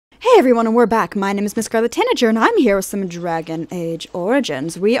everyone, and we're back. My name is MissScarletTanager, and I'm here with some Dragon Age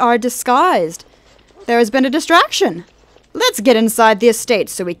Origins. We are disguised. There has been a distraction. Let's get inside the estate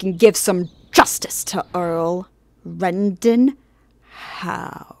so we can give some justice to Earl Rendon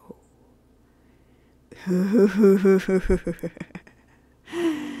Howe.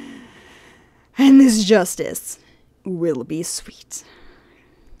 And this justice will be sweet.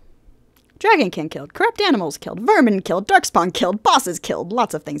 Dragon King killed, corrupt animals killed, vermin killed, darkspawn killed, bosses killed,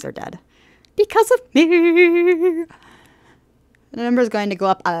 lots of things are dead. Because of me! The number is going to go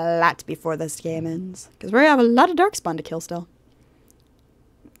up a lot before this game ends. Because we have a lot of darkspawn to kill still.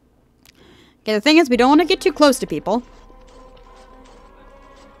 Okay, the thing is, we don't want to get too close to people.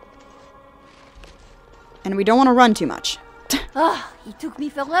 And we don't want to run too much. Ah, it took me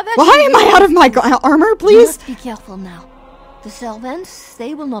forever. Why am I out of my armor, please? You must be careful now. The servants,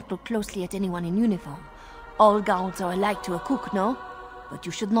 they will not look closely at anyone in uniform. All guards are alike to a cook, no? But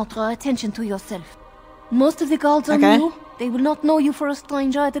you should not draw attention to yourself. Most of the guards are new. They will not know you for a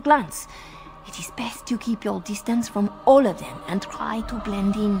stranger at a glance. It is best you keep your distance from all of them and try to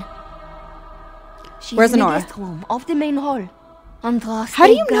blend in. Where's in the Nora? guest room of the main hall. Andra, how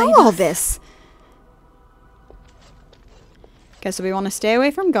do you know all this? Okay, so we want to stay away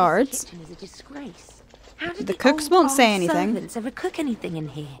from guards. This kitchen is a disgrace. How did The cooks won't say anything. Servants ever cook anything in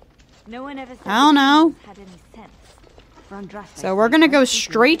here? No one ever said I don't know. had any sense. So we're gonna go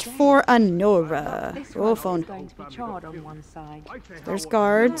straight for a Nora. Oh, phone. Going to be charred on one side. There's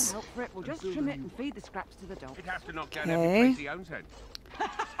guards. We'll just trim it and feed the scraps to the dog. Okay.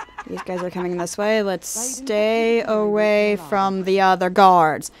 These guys are coming this way. Let's stay away from the other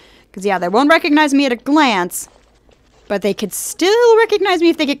guards. Because, yeah, they won't recognize me at a glance. But they could still recognize me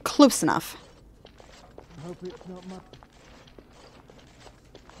if they get close enough.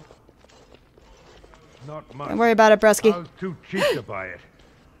 Not much. Don't worry about it, Brusky. I was too cheap to buy it.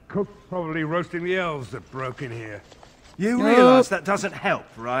 Cook's probably roasting the elves that broke in here. You Nope. realise that doesn't help,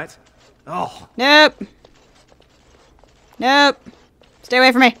 right? Oh. Nope. Nope. Stay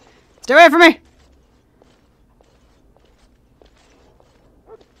away from me. Stay away from me.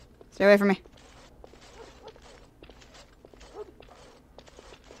 Stay away from me.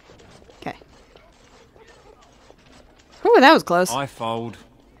 Okay. Ooh, that was close. I fold.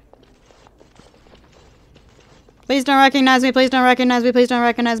 Please don't recognize me, please don't recognize me, please don't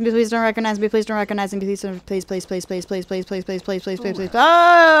recognize me, please don't recognize me, please don't recognize me, please don't, please, please, please, please, please, please, please, please, please, please, please, please.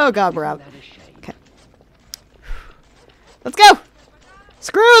 Oh god, we're out. Okay. Let's go!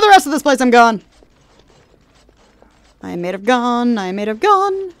 Screw the rest of this place, I'm gone. I am made of gone, I am made of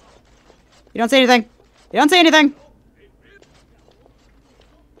gone. You don't say anything. You don't say anything.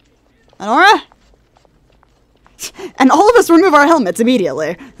 Honora? And all of us remove our helmets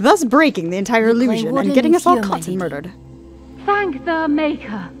immediately, thus breaking the entire illusion and getting us all caught and murdered. Thank the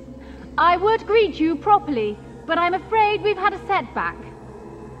Maker. I would greet you properly, but I'm afraid we've had a setback.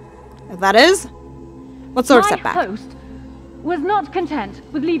 That is? What sort of setback? My host was not content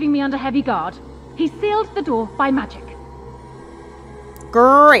with leaving me under heavy guard. He sealed the door by magic.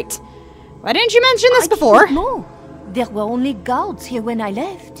 Great. Why didn't you mention this before? No, there were only guards here when I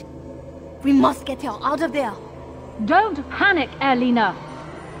left. We must get her out of there. Don't panic, Erlina.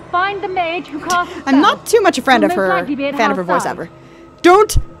 Find the mage who casts spells. I'm not too much a fan of her voice side. ever.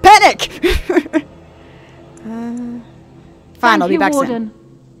 Don't panic! Fine, I'll be back Warden.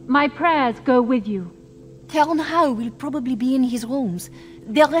 My prayers go with you. Count Howe will probably be in his rooms.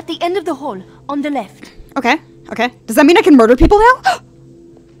 They're at the end of the hall, on the left. soon. Okay, okay. Does that mean I can murder people now?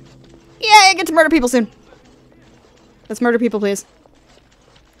 Yeah, I get to murder people soon. Let's murder people, please.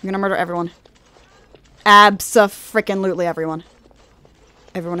 I'm gonna murder everyone. Abso-frickin-lutely everyone.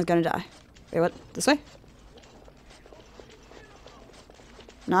 Everyone is gonna die. Wait, what? This way?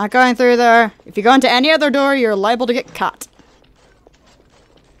 Not going through there. If you go into any other door, you're liable to get caught.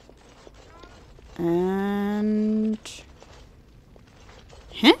 And...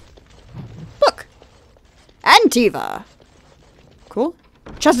 Huh? Book! Antiva! Cool.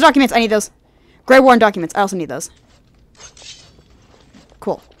 Chest of documents, I need those. Grey Warren documents, I also need those.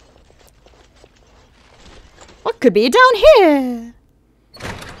 Cool. What could be down here?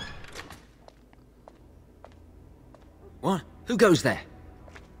 What? Who goes there?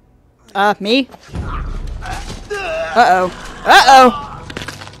 Me? Uh-oh. Uh-oh!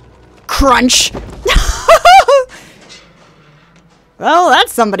 Crunch! Well,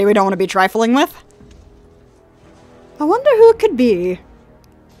 that's somebody we don't want to be trifling with. I wonder who it could be.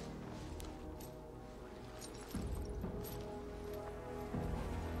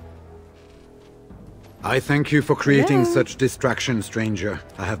 I thank you for creating such distraction, stranger.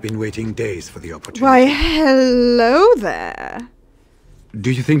 I have been waiting days for the opportunity. Why, hello there.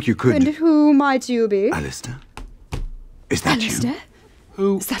 Do you think you could... And who might you be? Alistair? Is that Alistair? you?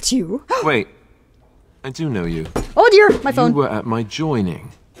 Who? Is that you? Wait. I do know you. Oh dear, my phone. You were at my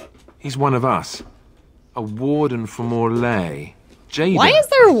joining. He's one of us. A warden for Morlaix. Jada. Why is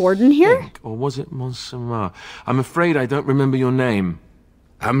there a warden here? Or was it Montsemar? I'm afraid I don't remember your name.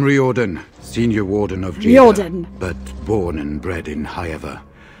 I'm Riordan, senior warden of Jada. Riordan. But born and bred in Highever,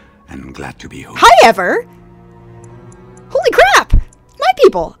 and glad to be home. Highever? Holy crap! My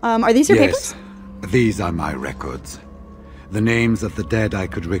people. Are these your Yes, papers? these are my records. The names of the dead I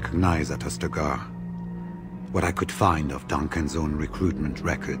could recognize at Ostagar. What I could find of Duncan's own recruitment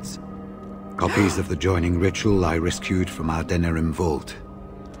records. Copies of the joining ritual I rescued from our Denerim vault.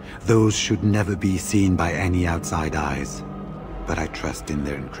 Those should never be seen by any outside eyes, but I trust in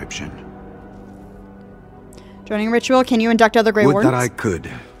their encryption. Joining ritual, can you induct other Grey Would Wardens? that I could,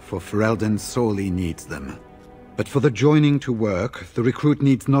 for Ferelden sorely needs them. But for the joining to work, the recruit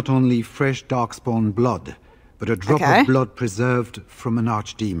needs not only fresh Darkspawn blood, but a drop of blood preserved from an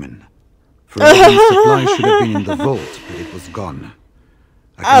archdemon. Ferelden's supply should have been in the vault, but it was gone.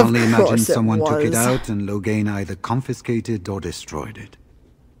 I can only imagine someone took it out and Loghain either confiscated or destroyed it.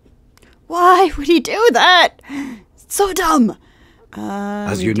 Why would he do that? So dumb.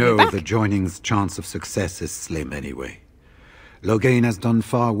 As you know, the joining's chance of success is slim anyway. Loghain has done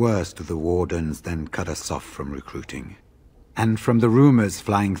far worse to the Wardens than cut us off from recruiting. And from the rumors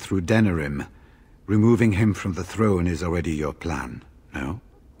flying through Denerim, removing him from the throne is already your plan, no?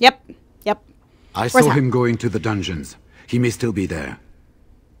 Yep. I saw him going to the dungeons. He may still be there.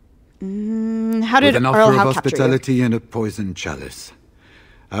 How did With an Earl offer Howe of capture you? hospitality and a poisoned chalice.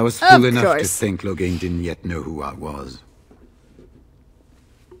 I was fool enough to course. think Loghain didn't yet know who I was.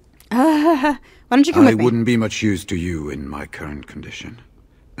 Why don't you come I with me? wouldn't be much use to you in my current condition.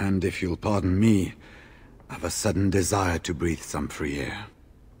 And if you'll pardon me, I've a sudden desire to breathe some free air.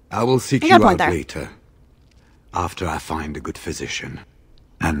 I will seek you out later, after I find a good physician.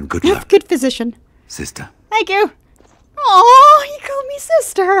 And good luck, Good physician. sister. Thank you. Oh, he called me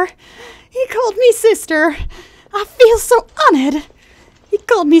sister. He called me sister. I feel so honored. He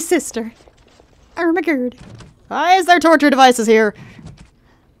called me sister. Oh my god. Why is there torture devices here?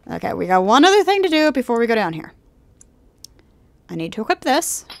 Okay, we got one other thing to do before we go down here. I need to equip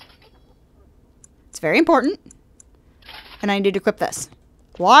this. It's very important. And I need to equip this.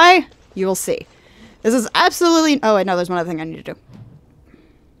 Why? You will see. This is absolutely... Oh, wait, no, there's one other thing I need to do.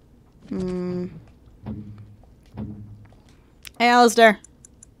 Hey, Alistair.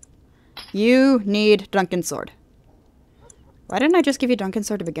 You need Duncan's sword. Why didn't I just give you Duncan's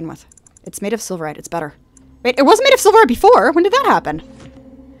sword to begin with? It's made of silverite. It's better. Wait, it wasn't made of silverite before. When did that happen?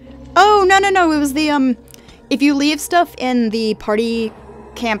 Oh, no. It was the, if you leave stuff in the party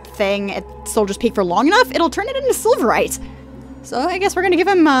camp thing at Soldier's Peak for long enough, it'll turn it into silverite. So I guess we're gonna give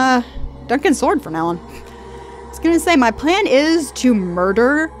him, Duncan's sword from now on. I was gonna say, my plan is to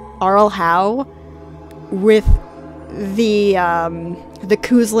murder Earl Howe with the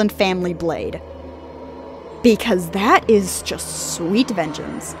Kuzlin family blade. Because that is just sweet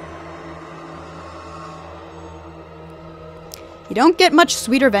vengeance. You don't get much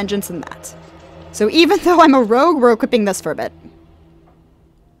sweeter vengeance than that. So even though I'm a rogue, we're equipping this for a bit.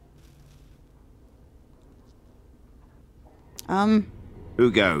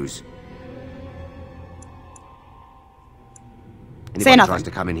 Who goes? Say Anyone nothing. tries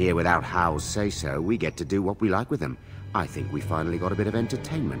to come in here without Howe's say-so, we get to do what we like with them. I think we finally got a bit of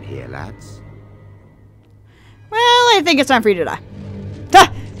entertainment here, lads. Well, I think it's time for you to die.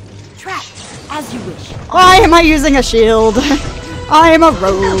 Ah! Trap, as you wish. Why am I using a shield? I am a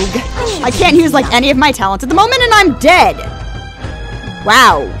rogue. I can't use like any of my talents at the moment and I'm dead.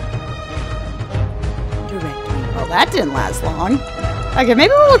 Wow. Well, that didn't last long. Okay, maybe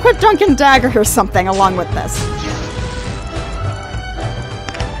we'll equip Duncan Dagger or something along with this.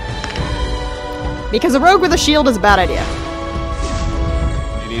 Because a rogue with a shield is a bad idea.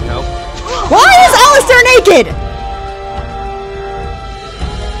 You need help? Why is Alistair naked?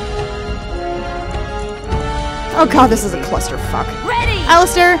 Oh god, this is a clusterfuck. Ready!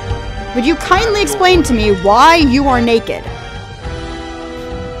 Alistair, would you kindly explain to me why you are naked?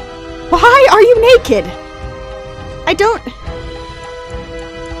 Why are you naked? I don't...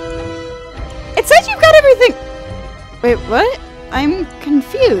 It says you've got everything... Wait, what? I'm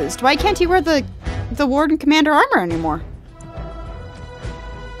confused. Why can't he wear the Warden Commander armor anymore?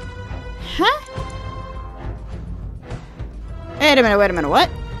 Huh? Wait a minute, what?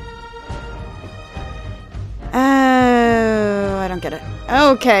 Oh, I don't get it.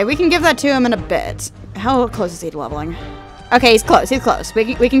 Okay, we can give that to him in a bit. How close is he to leveling? Okay, he's close,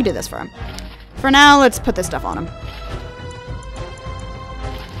 We can do this for him. For now, let's put this stuff on him.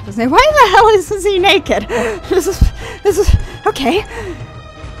 Why the hell is he naked? This is okay.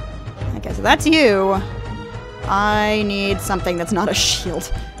 Okay, so that's you. I need something that's not a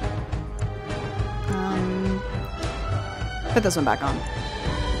shield. Put this one back on.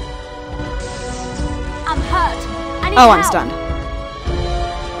 I'm hurt. I need I'm help. stunned.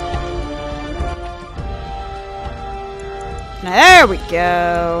 There we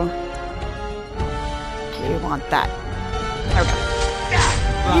go. We want that. There we go.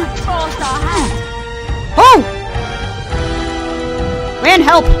 You crossed our hand. Oh! Win,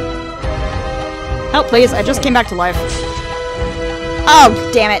 help! Help, please. I just came back to life. Oh,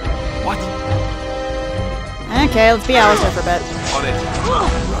 damn it. What? Okay, let's be Alistair for a bit. On it.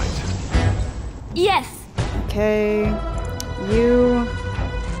 Right. Yes. Okay. You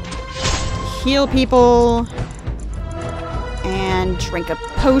heal people and drink a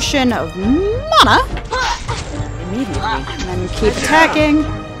potion of mana. Immediately. And then keep attacking.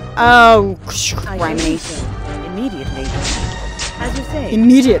 Oh, criminy. Immediately. As you say.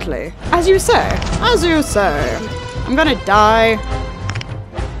 Immediately. As you say. As you say. I'm gonna die.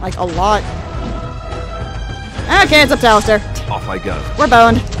 Like, a lot. Okay, it's up to Alistair. Off I go. We're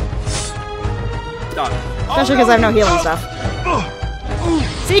boned. Done. Especially because I have no healing stuff.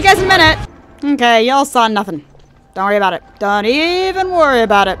 See you guys in a minute. Okay, y'all saw nothing. Don't worry about it. Don't even worry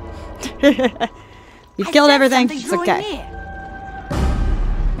about it. You've killed everything. It's okay.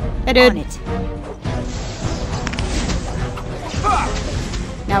 Hey, dude.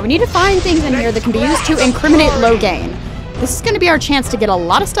 Now we need to find things in here that can be used to incriminate low gain. This is going to be our chance to get a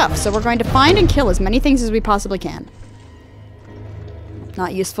lot of stuff, so we're going to find and kill as many things as we possibly can.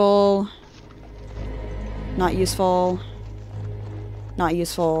 Not useful. Not useful. Not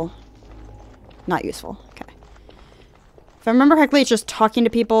useful. Not useful. Okay. If I remember correctly, it's just talking to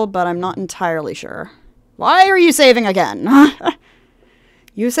people, but I'm not entirely sure. Why are you saving again?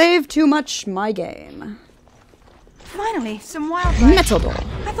 You save too much, my game. Finally, some wildlife. Metal door.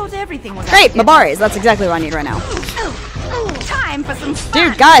 I thought everything was Great, Mabaris. That's exactly what I need right now. time for some fun.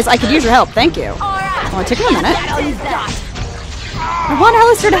 Dude, guys, I could use your help. Thank you. Oh, it took me a minute. I want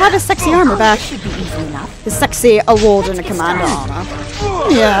Alistair to have his sexy armor back. Should be easy enough. His sexy award and a commander armor.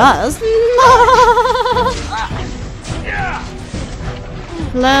 Yes.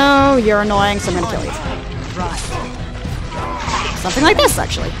 Hello, you're annoying, so I'm gonna kill you. Something like this,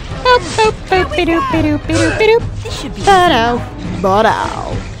 actually. Boop, boop, boop, be-doop, be-doop, be-doop, be-doop. This should be Ba-dow,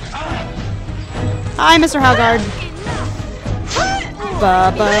 ba-dow. Hi, Mr. Halgard.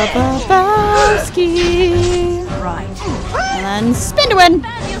 Ba-ba-ba-ba-ski. right. And then spin to win.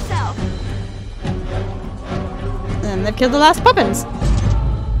 And they've killed the last puppins.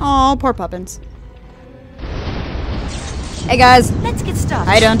 Oh, poor puppins. Hey guys. Let's get started.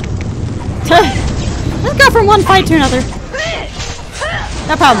 How you doing? Let's go from one fight to another.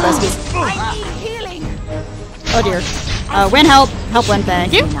 No problem, Buskies. I need healing. Oh dear. Win, help. Help win,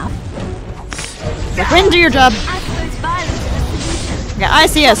 thank you. Like, win, do your job. Okay, I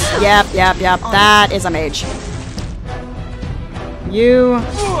see us. Yep. That is a mage. You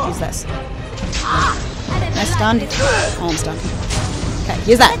use this. Am I stunned? I am stunned. Okay,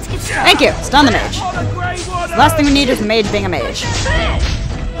 use that. Thank you. Stun the mage. The last thing we need is the mage being a mage.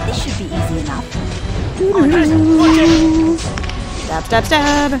 This should be easy enough. Stab, stab,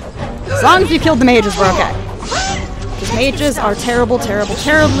 stab. As long as you killed the mages, we're okay. Because mages are terrible, terrible,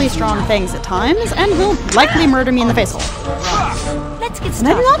 terribly strong things at times, and will likely murder me in the face hole. Let's get And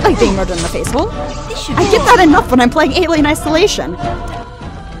I do started. not like being murdered in the face hole. This should I be get that enough when I'm playing Alien Isolation. done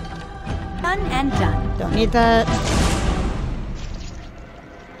and done. Don't need that.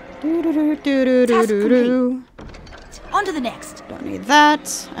 Do-do-do-do-do-do-do. On to the next. Don't need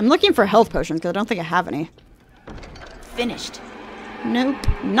that. I'm looking for health potions because I don't think I have any. Finished. Nope.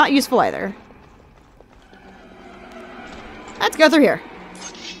 Not useful either. Let's go through here.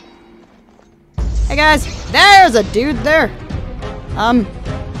 Hey guys. There's a dude there.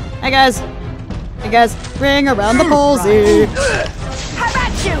 Hey guys. Hey guys. Ring around the palsy. How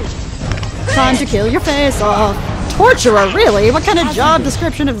about you? Time to kill your face off. Torturer, really? What kind of job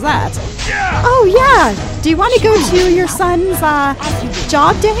description is that? Oh yeah. Do you want to go to your son's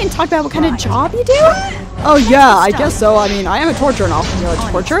job day and talk about what kind of job you do? Oh yeah, I guess so. I mean, I am a torturer and all. You're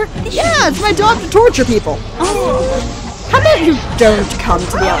a torturer? Yeah, it's my job to torture people. Oh. How about you don't come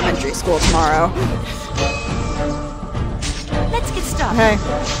to the elementary school tomorrow? Let's get started. Okay,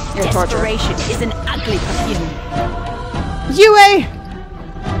 you're a torturer. Desperation is an ugly perfume. UA!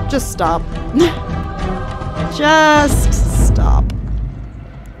 Just stop. Just stop.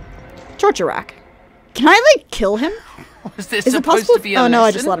 Torture rack. Can I, like, kill him? Was this Is it supposed possible? to be a Oh no, I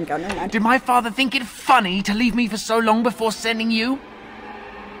lesson? just let him go. Never mind. Did my father think it funny to leave me for so long before sending you?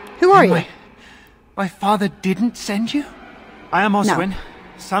 Who are you? My father didn't send you? I am Oswin,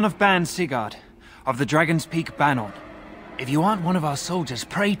 son of Ban Sigurd, of the Dragon's Peak Banon. If you aren't one of our soldiers,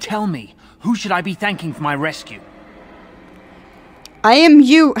 pray tell me, who should I be thanking for my rescue? I am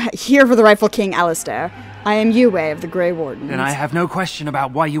you, here for the rightful King Alistair. I am Yue of the Grey Wardens. Then I have no question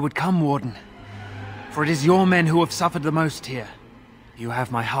about why you would come, Warden. For it is your men who have suffered the most here. You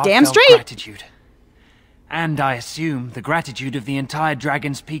have my heartfelt gratitude. And I assume the gratitude of the entire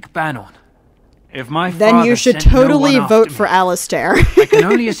Dragon's Peak Banon. If my then you should totally vote for Alistair. I can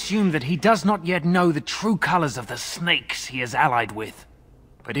only assume that he does not yet know the true colors of the snakes he is allied with.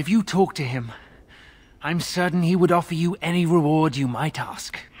 But if you talk to him, I'm certain he would offer you any reward you might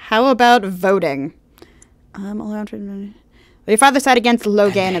ask. How about voting? Your father side against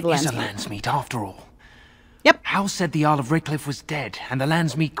Logain of the Landsmeet. It's a Landsmeet after all. Yep. Hal said the Jarl of Redcliffe was dead and the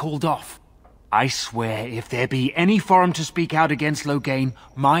Landsmeet called off. I swear, if there be any forum to speak out against Logain,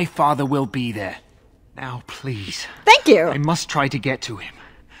 my father will be there. Now, please. Thank you. I must try to get to him.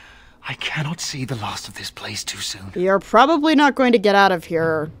 I cannot see the last of this place too soon. You're probably not going to get out of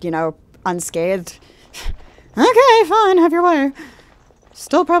here, you know, unscathed. Okay, fine, have your way.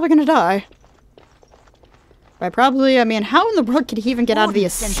 Still probably gonna die. By probably, I mean, how in the world could he even get out of the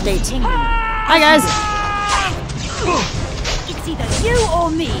estate? Hi, guys. It's either you or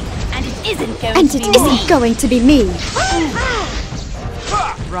me, and it isn't going to be me.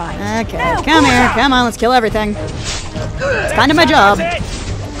 Right. Okay, come here. Come on, let's kill everything. It's kind of my job.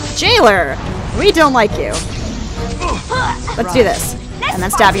 Jailer, we don't like you. Let's do this. And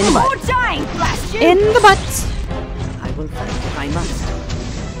then stab you in the butt. In the butt. I will fight if I must.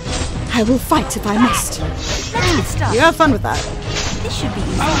 I will fight if I must. Let's get started. You have fun with that. This should be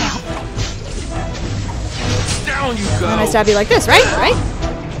easy. Down you go. And I stab you like this, right? Right?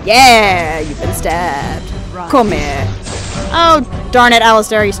 Yeah, you've been stabbed. Come here. Oh, darn it,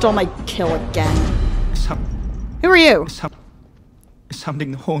 Alistair, you stole my kill again. Who are you?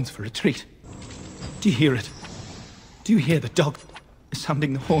 Sounding the horns for retreat. Do you hear it? Do you hear the dog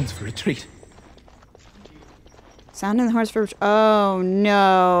sounding the horns for retreat? Sounding the horns for... Oh,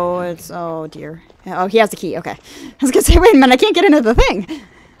 no. It's... Oh, dear. Oh, he has the key. Okay. I was gonna say, wait a minute, I can't get into the thing.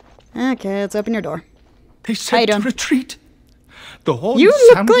 Okay, let's open your door. They said to retreat. The horns you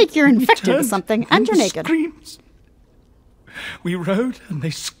look like you're infected with something, and you're naked. Screams. We rode, and they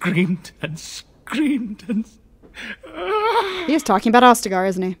screamed and screamed and... He's talking about Ostagar,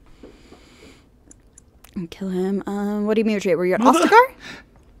 isn't he? Kill him. What do you mean retreat? Were you at Ostagar?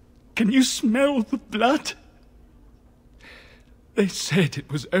 Can you smell the blood? They said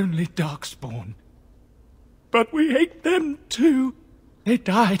it was only Darkspawn. But we ate them too. They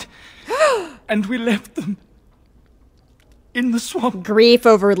died. And we left them. In the swamp. Grief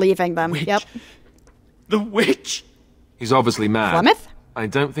over leaving them. Witch. Yep. The witch. He's obviously mad. Flemeth? I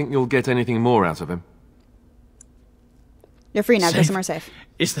don't think you'll get anything more out of him. You're free now. Go somewhere safe.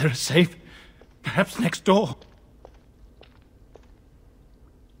 Is there a safe? Perhaps next door.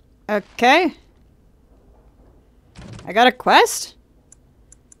 Okay. I got a quest?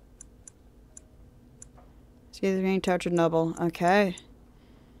 Excuse me, being tortured noble. Okay.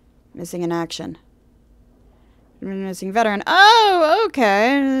 Missing in action. Missing veteran. Oh,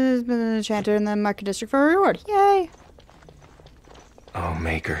 okay. There's been an enchanter in the market district for a reward. Yay. Oh,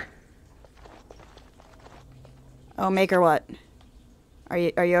 Maker. Oh, Maker what? Are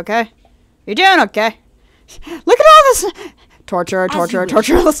you okay? You doing okay? Look at all this torture, all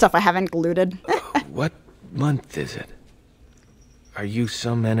the stuff I haven't looted. What month is it? Are you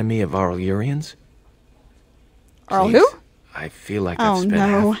some enemy of Arl Urian's? Arl who? I feel like I've spent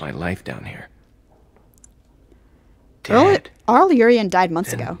half my life down here. Arl Urian died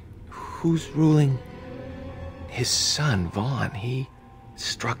months ago. Who's ruling? His son, Vaughn. He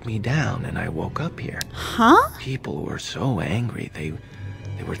struck me down and I woke up here. Huh? People were so angry. They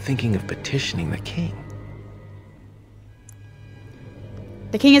were thinking of petitioning the king.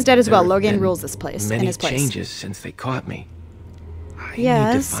 The king is dead as well. Logan rules this place. Many in his place. changes since they caught me.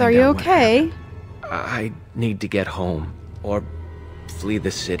 Yes, are you okay? I need to get home or flee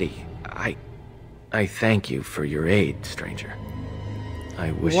the city. I thank you for your aid, stranger.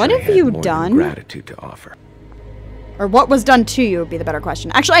 I wish I had more than gratitude to offer. Or what was done to you would be the better question.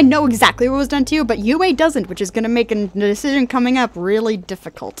 Actually, I know exactly what was done to you, but UA doesn't, which is going to make a decision coming up really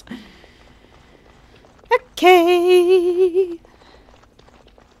difficult. Okay.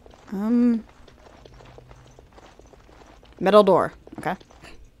 Middle door. Okay.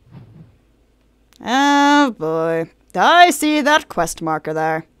 Oh boy. I see that quest marker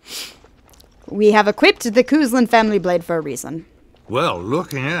there. We have equipped the Kuzlin family blade for a reason. Well,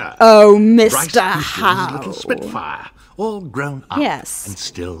 look here. Oh, Mr. Howe. Little Spitfire. all grown up and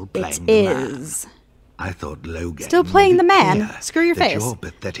still playing the man. I thought Logan still playing the man. Screw your face. Your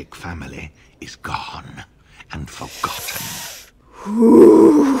pathetic family is gone and forgotten.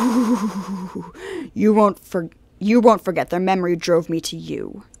 You won't forget. Their memory drove me to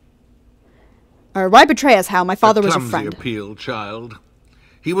you. Why betray us, Hal? My father was a friend. A clumsy appeal, child.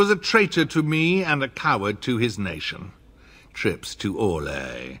 He was a traitor to me and a coward to his nation. Trips to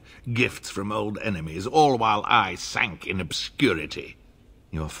Orlais, gifts from old enemies, all while I sank in obscurity.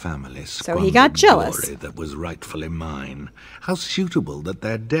 Your family so he got jealous. Glory that was rightfully mine. How suitable that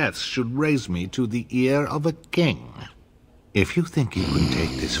their deaths should raise me to the ear of a king. If you think you can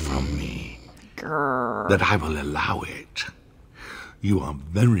take this from me, that I will allow it, you are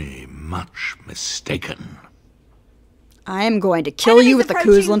very much mistaken. I am going to kill you with the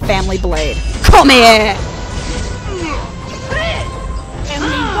Kuzlin family blade. Come here!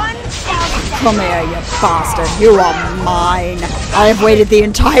 Come here, you bastard. You are mine. I have waited the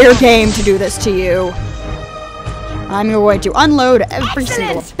entire game to do this to you. I'm going to unload every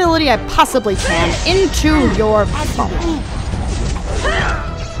single ability I possibly can into your bubble.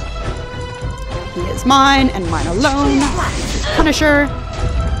 He is mine and mine alone. Punisher.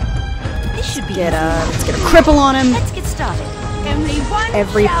 Let's get a cripple on him. Let's get started.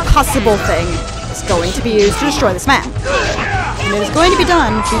 Every possible thing is going to be used to destroy this man. And it is going to be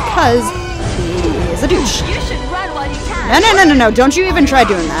done because he is a douche. You should run while you can. No. Don't you even try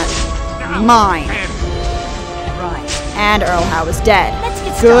doing that. Mine. Right. And Earl Howe is dead.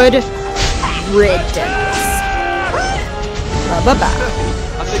 Good riddance. Ba-ba-ba.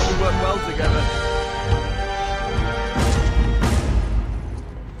 I think we work well together.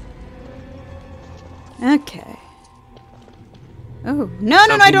 Okay. Oh, no,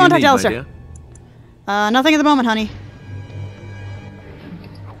 I don't want to talk to Alistair. Nothing at the moment, honey.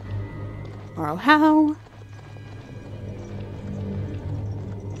 Earl Howe.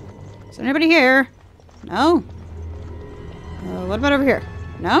 Is there anybody here? No. What about over here?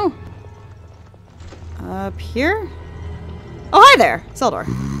 No. Up here? Oh, hi there, Sildor.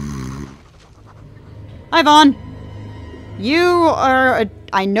 Hi, Vaughn. You are a...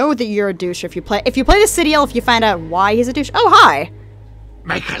 I know that you're a douche if you play the City Elf, you find out why he's a douche. Oh, hi.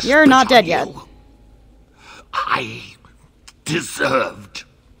 You're not dead yet. I deserved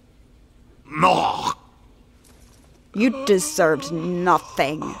more. You deserved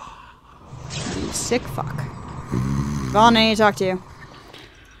nothing. You sick fuck. Vaughn, I need to talk to you.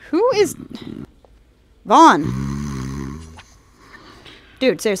 Who is... Vaughn.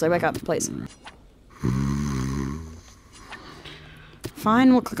 Dude, seriously, wake up, please.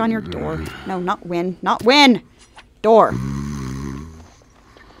 Fine, we'll click on your door. No, not win. Not win! Door.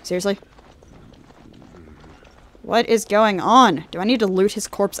 Seriously? What is going on? Do I need to loot his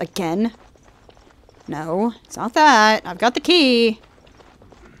corpse again? No, it's not that. I've got the key.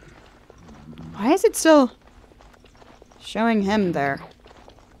 Why is it still showing him there?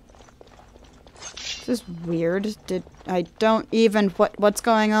 This is weird. I don't even... What's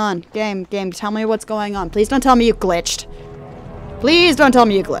going on? Game, tell me what's going on. Please don't tell me you glitched. Please don't tell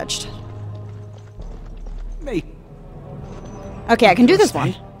me you glitched. Me. Okay, I can do this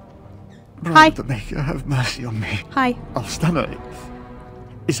one. Hi. The Maker, have mercy on me. Hi. Alistair,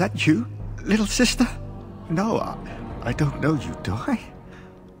 is that you, little sister? No, I don't know you, do I?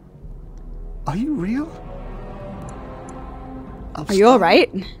 Are you real? Are you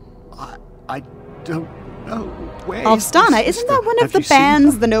alright? I don't know. Where Alstana, isn't that one of the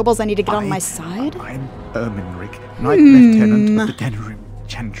bands, the nobles I need to get on my side? I'm Ermenrig, Knight Lieutenant of the Denerim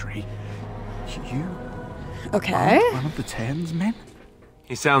Chantry. You okay. One of the Tern's men?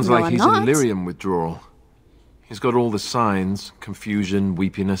 He sounds like he's in Lyrium withdrawal. He's got all the signs, confusion,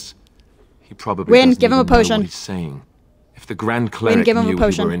 weepiness. He probably doesn't give him a even know potion. what he's saying. If the Grand Cleric knew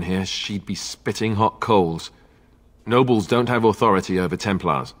he were in here, she'd be spitting hot coals. Nobles don't have authority over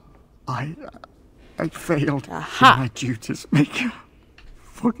Templars. I failed in my duties, Maker.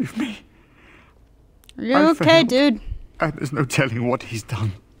 Forgive me. Are you okay, dude? And there's no telling what he's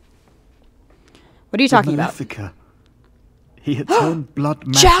done. What are you talking about? He had turned blood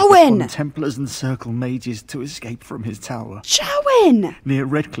magic upon Templars and Circle Mages to escape from his tower. Jowen! Near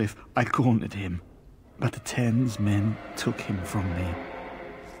Redcliffe, I cornered him, but the Tern's men took him from me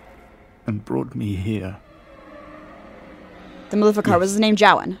and brought me here. The Maleficar was his name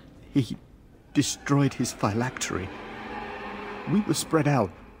Jowen. He destroyed his phylactery. We were spread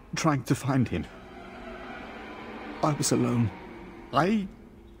out, trying to find him. I was alone.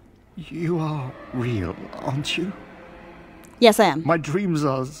 You are real, aren't you? Yes, I am. My dreams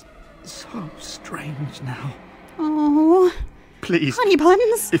are so strange now. Oh, please, honey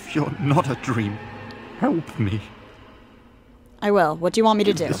buns. If you're not a dream, help me. I will. What do you want me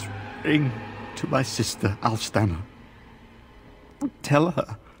to do? This ring to my sister, Alistair. Tell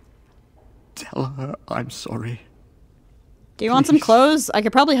her I'm sorry. Do you want some clothes? I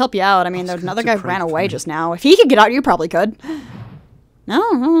could probably help you out. I mean, there's another guy ran away just now. If he could get out, you probably could. No?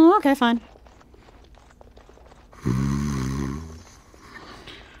 Oh, okay, fine.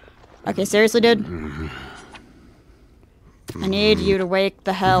 Okay, seriously, dude? I need you to wake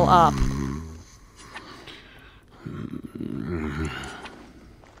the hell up.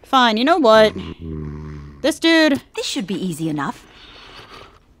 Fine, you know what? This dude... This should be easy enough.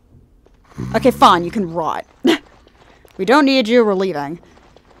 Okay, fine, you can rot. We don't need you, we're leaving.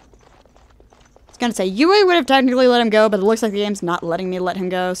 I was gonna say, Yue would have technically let him go, but it looks like the game's not letting me let him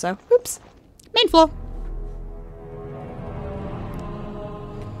go, so, oops. Main floor.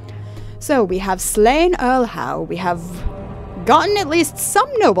 So, we have slain Earl Howe. We have gotten at least some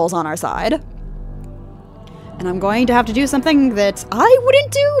nobles on our side. And I'm going to have to do something that I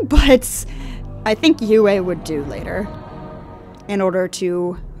wouldn't do, but I think Yue would do later. In order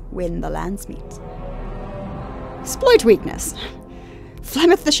to win the Landsmeet. Exploit weakness.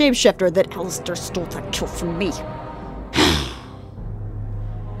 Flemeth the Shapeshifter that Alistair stole that kill from me.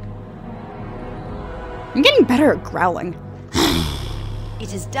 I'm getting better at growling.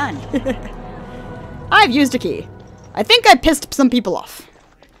 It is done. I've used a key. I think I pissed some people off.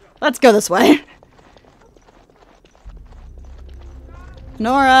 Let's go this way.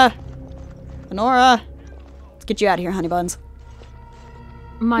 Nora! Nora! Let's get you out of here, honey buns.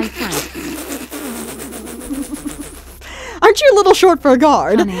 My friend. Aren't you a little short for a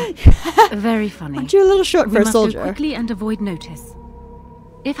guard? Funny. Very funny. Aren't you a little short for a soldier? We must go quickly and avoid notice.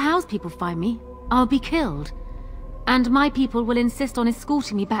 If Howe's people find me, I'll be killed. And my people will insist on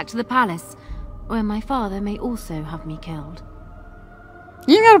escorting me back to the palace, where my father may also have me killed.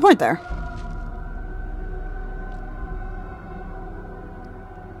 You got a point there.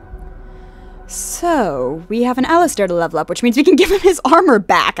 So, we have an Alistair to level up, which means we can give him his armor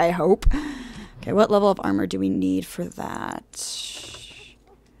back, I hope. Okay, what level of armor do we need for that?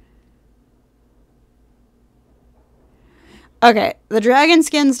 Okay, the dragon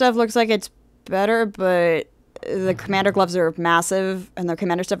skin stuff looks like it's better, but the commander gloves are massive, and the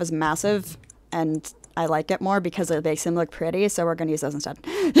commander stuff is massive, and I like it more because it makes him look pretty, so we're going to use those instead.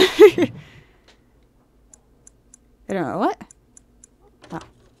 I don't know, what? Oh.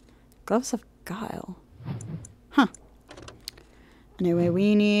 Gloves of Guile. Huh. Anyway,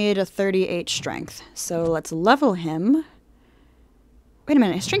 we need a 38 strength, so let's level him. Wait a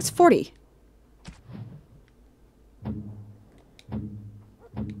minute, his strength's 40.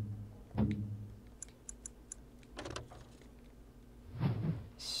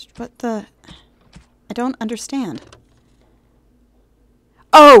 What the... I don't understand.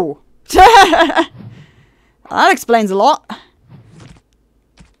 Oh! Well, that explains a lot.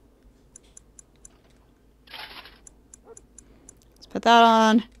 Let's put that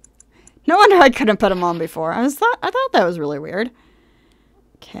on. No wonder I couldn't put him on before. I thought that was really weird.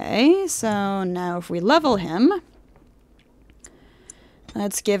 Okay, so now if we level him,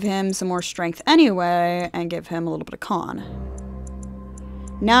 let's give him some more strength anyway, and give him a little bit of con.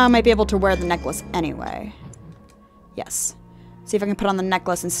 Now I might be able to wear the necklace anyway. Yes. See if I can put on the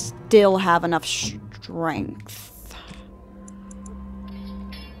necklace and still have enough strength.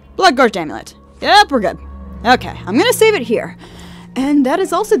 Blood Gorge Amulet. Yep, we're good. Okay, I'm gonna save it here. And that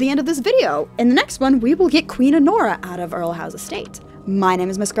is also the end of this video. In the next one, we will get Queen Honora out of Earl Howe's estate. My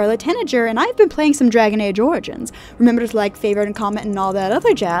name is MissScarletTanager, and I've been playing some Dragon Age Origins. Remember to like, favorite, and comment, and all that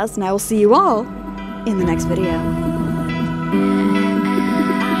other jazz, and I will see you all in the next video.